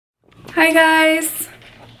Hi guys,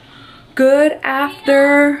 good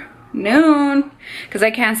afternoon, because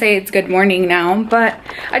I can't say it's good morning now, but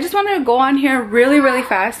I just wanted to go on here really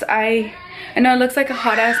fast. I know it looks like a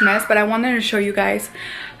hot ass mess, but I wanted to show you guys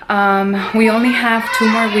we only have 2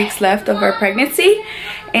 more weeks left of our pregnancy,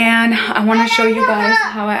 and I want to show you guys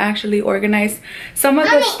how I actually organized some of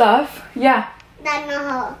the stuff. Yeah,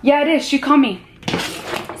 it is. She called me.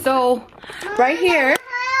 So right here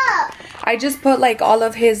I just put like all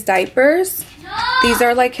of his diapers. These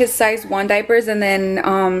are like his size 1 diapers, and then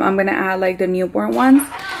I'm gonna add like the newborn ones.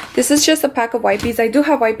 This is just a pack of wipes. I do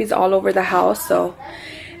have wipes all over the house. So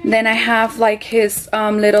then I have like his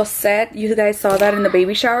little set. You guys saw that in the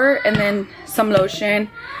baby shower. And then some lotion.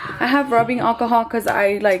 I have rubbing alcohol because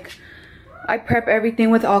I prep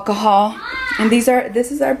everything with alcohol. And this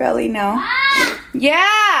is our belly now.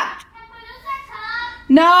 Yeah.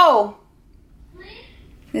 No.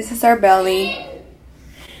 This is our belly.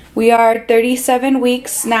 We are 37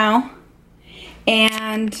 weeks now,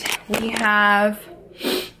 and we have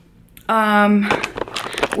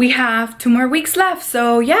 2 more weeks left.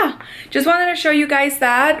 So yeah, just wanted to show you guys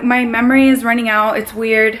that. My memory is running out. It's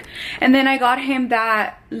weird. And then I got him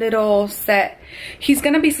that little set. He's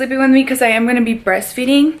gonna be sleeping with me because I am gonna be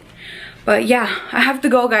breastfeeding. But yeah, I have to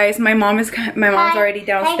go, guys. My mom's already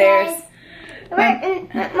downstairs. Mommy,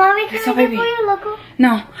 can I get for you, local?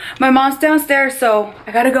 No, my mom's downstairs, so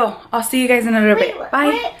I gotta go. I'll see you guys in a little bit.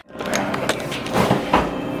 Bye.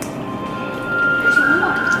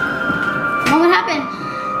 Mom, what happened?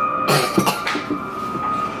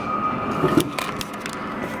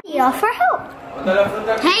 Y'all for help.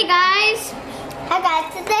 Hey guys. Hi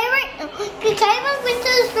guys. Today we're going to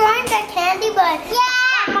the store and get candy, but yeah.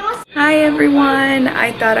 Hi everyone.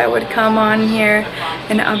 I thought I would come on here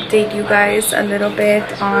and update you guys a little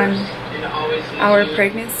bit on our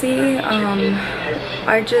pregnancy.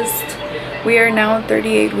 We are now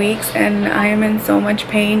 38 weeks and I am in so much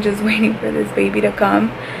pain just waiting for this baby to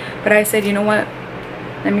come. But I said, you know what?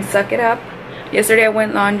 Let me suck it up. Yesterday I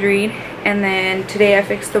went laundry, and then today I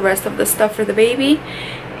fixed the rest of the stuff for the baby,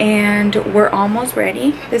 and we're almost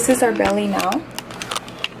ready. This is our belly now.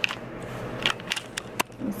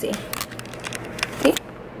 See,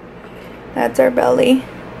 that's our belly.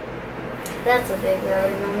 That's a big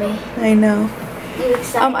belly, Mommy. I know. You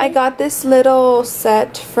excited? I got this little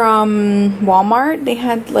set from Walmart. They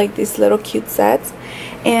had like these little cute sets,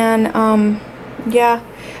 and yeah,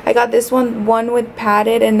 I got this one with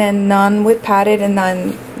padded, and then none with padded, and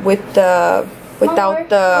none with the without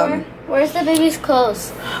the. Where's the baby's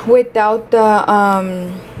clothes? Without the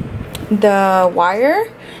wire,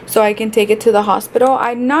 so I can take it to the hospital.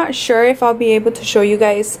 I'm not sure if I'll be able to show you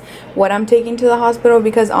guys what I'm taking to the hospital,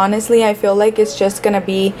 because honestly I feel like it's just gonna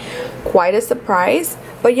be quite a surprise.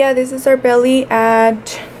 But yeah, this is our belly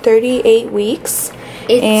at 38 weeks.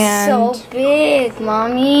 It's so big,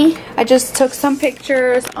 Mommy. I just took some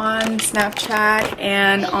pictures on Snapchat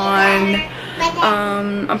and on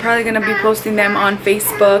I'm probably gonna be posting them on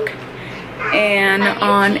Facebook and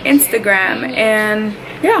on Instagram. And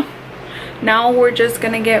yeah, now we're just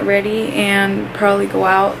gonna get ready and probably go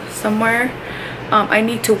out somewhere. I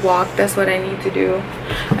need to walk. That's what I need to do.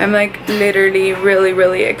 I'm like literally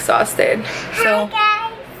really exhausted. So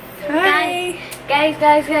hi guys,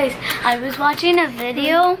 I was watching a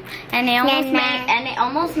video and it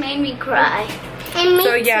almost made me cry.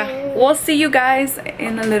 So yeah, we'll see you guys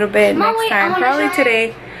in a little bit next time. Probably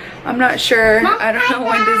today. I'm not sure. I don't know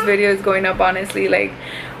when this video is going up, honestly. Like,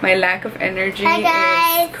 my lack of energy is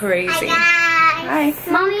crazy. Hi.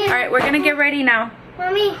 Mommy. Alright, we're gonna get ready now.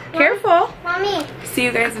 Mommy. Careful. Mommy. See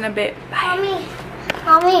you guys in a bit. Bye.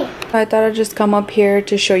 Mommy. I thought I'd just come up here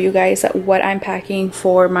to show you guys what I'm packing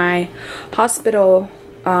for my hospital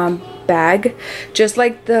bag. Just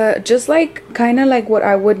like kind of like what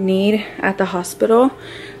I would need at the hospital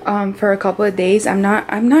for a couple of days. I'm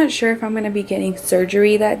not sure if I'm gonna be getting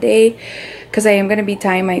surgery that day, because I am gonna be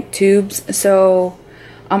tying my tubes. So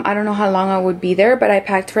I don't know how long I would be there, but I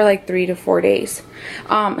packed for like 3 to 4 days.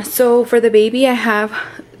 So for the baby, I have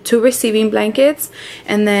 2 receiving blankets,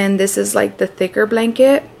 and then this is like the thicker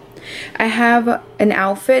blanket. I have an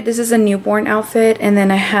outfit. This is a newborn outfit, and then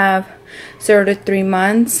I have 0 to 3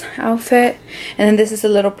 months outfit, and then this is a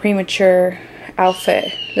little premature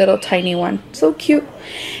outfit, little tiny one, so cute.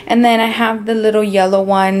 And then I have the little yellow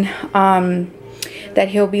one that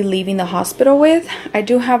he'll be leaving the hospital with. I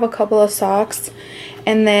do have a couple of socks,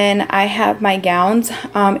 and then I have my gowns.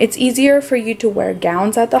 It's easier for you to wear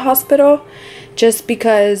gowns at the hospital just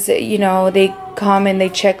because, you know, they come and they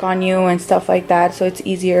check on you and stuff like that, so it's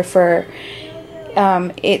easier for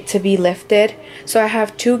it to be lifted. So I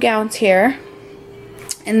have 2 gowns here.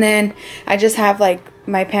 And then I just have like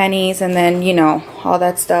my panties and then, you know, all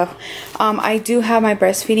that stuff. I do have my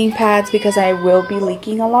breastfeeding pads because I will be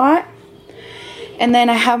leaking a lot. And then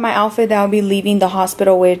I have my outfit that I'll be leaving the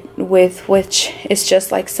hospital with which is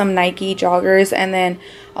just like some Nike joggers and then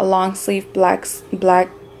a long sleeve black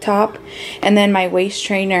top and then my waist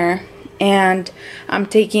trainer. And I'm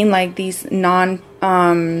taking like these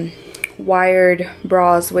wired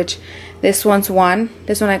bras, which this one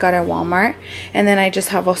I got at Walmart, and then I just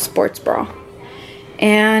have a sports bra.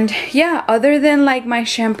 And yeah, other than like my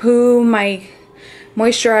shampoo, my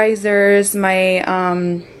moisturizers, my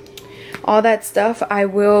all that stuff, I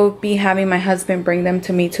will be having my husband bring them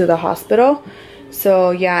to me to the hospital.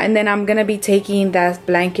 So yeah, and then I'm gonna be taking that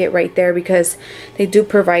blanket right there because they do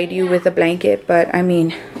provide you with a blanket, but I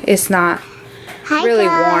mean, it's not really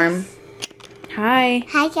warm. Hi.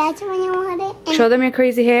 Hi guys, when you want it. Show them your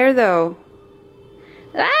crazy hair though.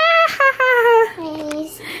 Ah!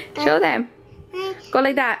 Please. Show them. Go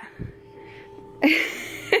like that.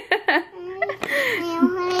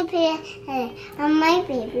 My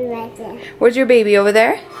baby right there. Where's your baby? Over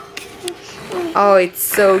there? Oh, it's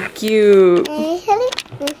so cute.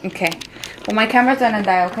 Okay. Well, my camera's gonna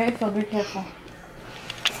die, okay? So be careful.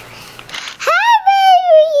 Hi,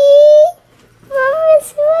 baby!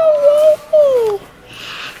 Mama's my baby.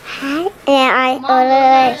 Hi. And I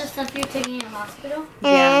ordered the stuff you're taking in the hospital?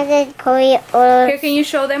 Yeah. and Corey ordered. Here, can you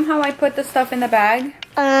show them how I put the stuff in the bag?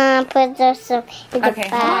 Put the stuff in the Okay,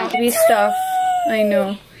 bag. baby stuff. I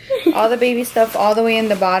know. All the baby stuff all the way in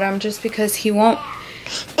the bottom just because he won't.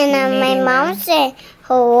 And then my mom said,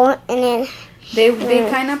 "Hold," and then They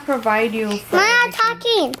kind of provide you for Mom, I'm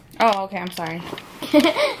everything. talking. Oh, okay, I'm sorry. And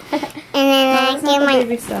then I That's not gave the my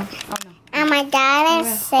baby stuff. Oh, no. and my dad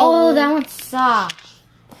is saying, Oh, that one's soft.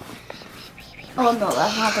 Oh no,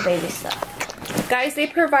 that's not the baby stuff. Guys, they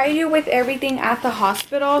provide you with everything at the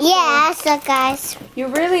hospital. yeah, so guys. You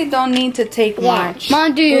really don't need to take Yeah. much.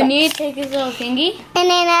 Mom, do you need to take this little thingy? And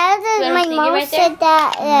then Little my thingy mom right said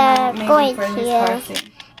that Maybe going for this here. car seat.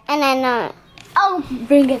 And I know. I'll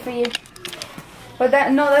bring it for you. But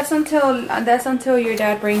that's until your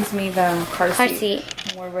dad brings me the car seat.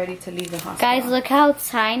 And we're ready to leave the hospital. Guys, look how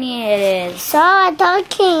tiny it is. So I'm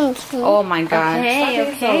talking. Oh my god.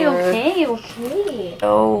 Okay.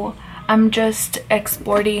 So I'm just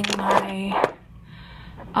exporting my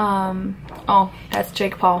oh, that's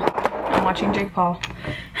Jake Paul. I'm watching Jake Paul.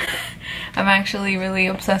 I'm actually really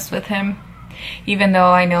obsessed with him, even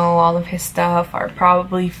though I know all of his stuff are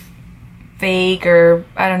probably fake or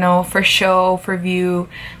I don't know, for show, for view,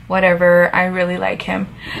 whatever. I really like him.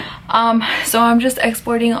 So I'm just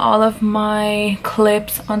exporting all of my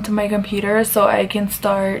clips onto my computer so I can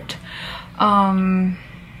start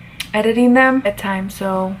editing them at time.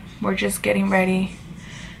 So we're just getting ready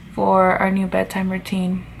for our new bedtime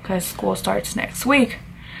routine because school starts next week.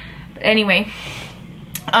 But anyway,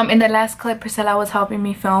 in the last clip, Priscilla was helping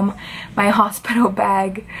me film my hospital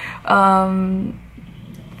bag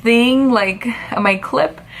thing, like my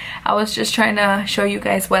clip. I was just trying to show you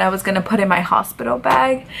guys what I was gonna put in my hospital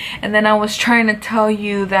bag, and then I was trying to tell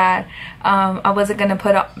you that I wasn't gonna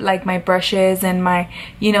put up like my brushes and my,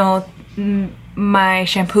 you know, my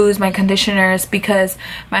shampoos, my conditioners, because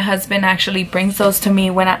my husband actually brings those to me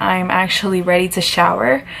when I'm actually ready to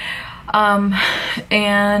shower.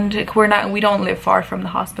 And we don't live far from the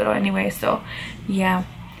hospital anyway, so yeah.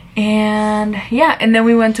 And yeah, and then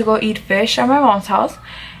we went to go eat fish at my mom's house,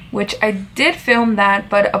 which I did film that,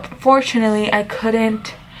 but unfortunately I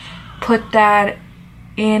couldn't put that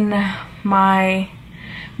in my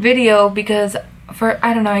video because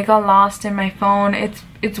I don't know, I got lost in my phone.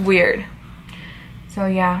 It's weird. So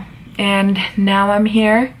yeah, and now I'm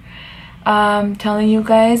here telling you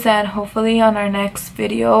guys that hopefully on our next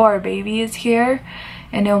video our baby is here,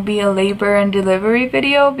 and it'll be a labor and delivery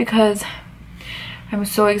video because I'm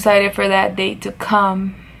so excited for that date to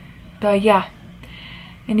come. But yeah,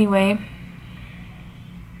 anyway,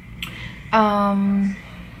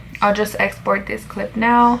 I'll just export this clip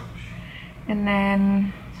now, and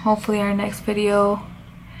then hopefully our next video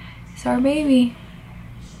is our baby.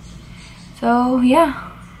 So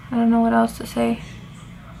yeah, I don't know what else to say.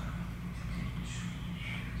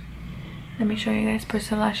 Let me show you guys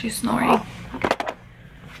Priscilla. She's snoring.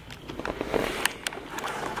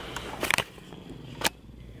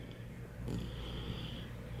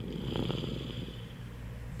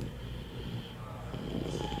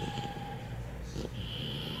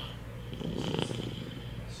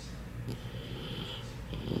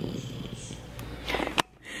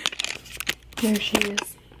 There she is,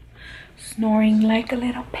 snoring like a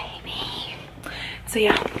little baby. So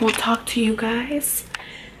yeah, we'll talk to you guys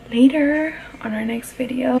later on our next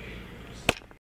video.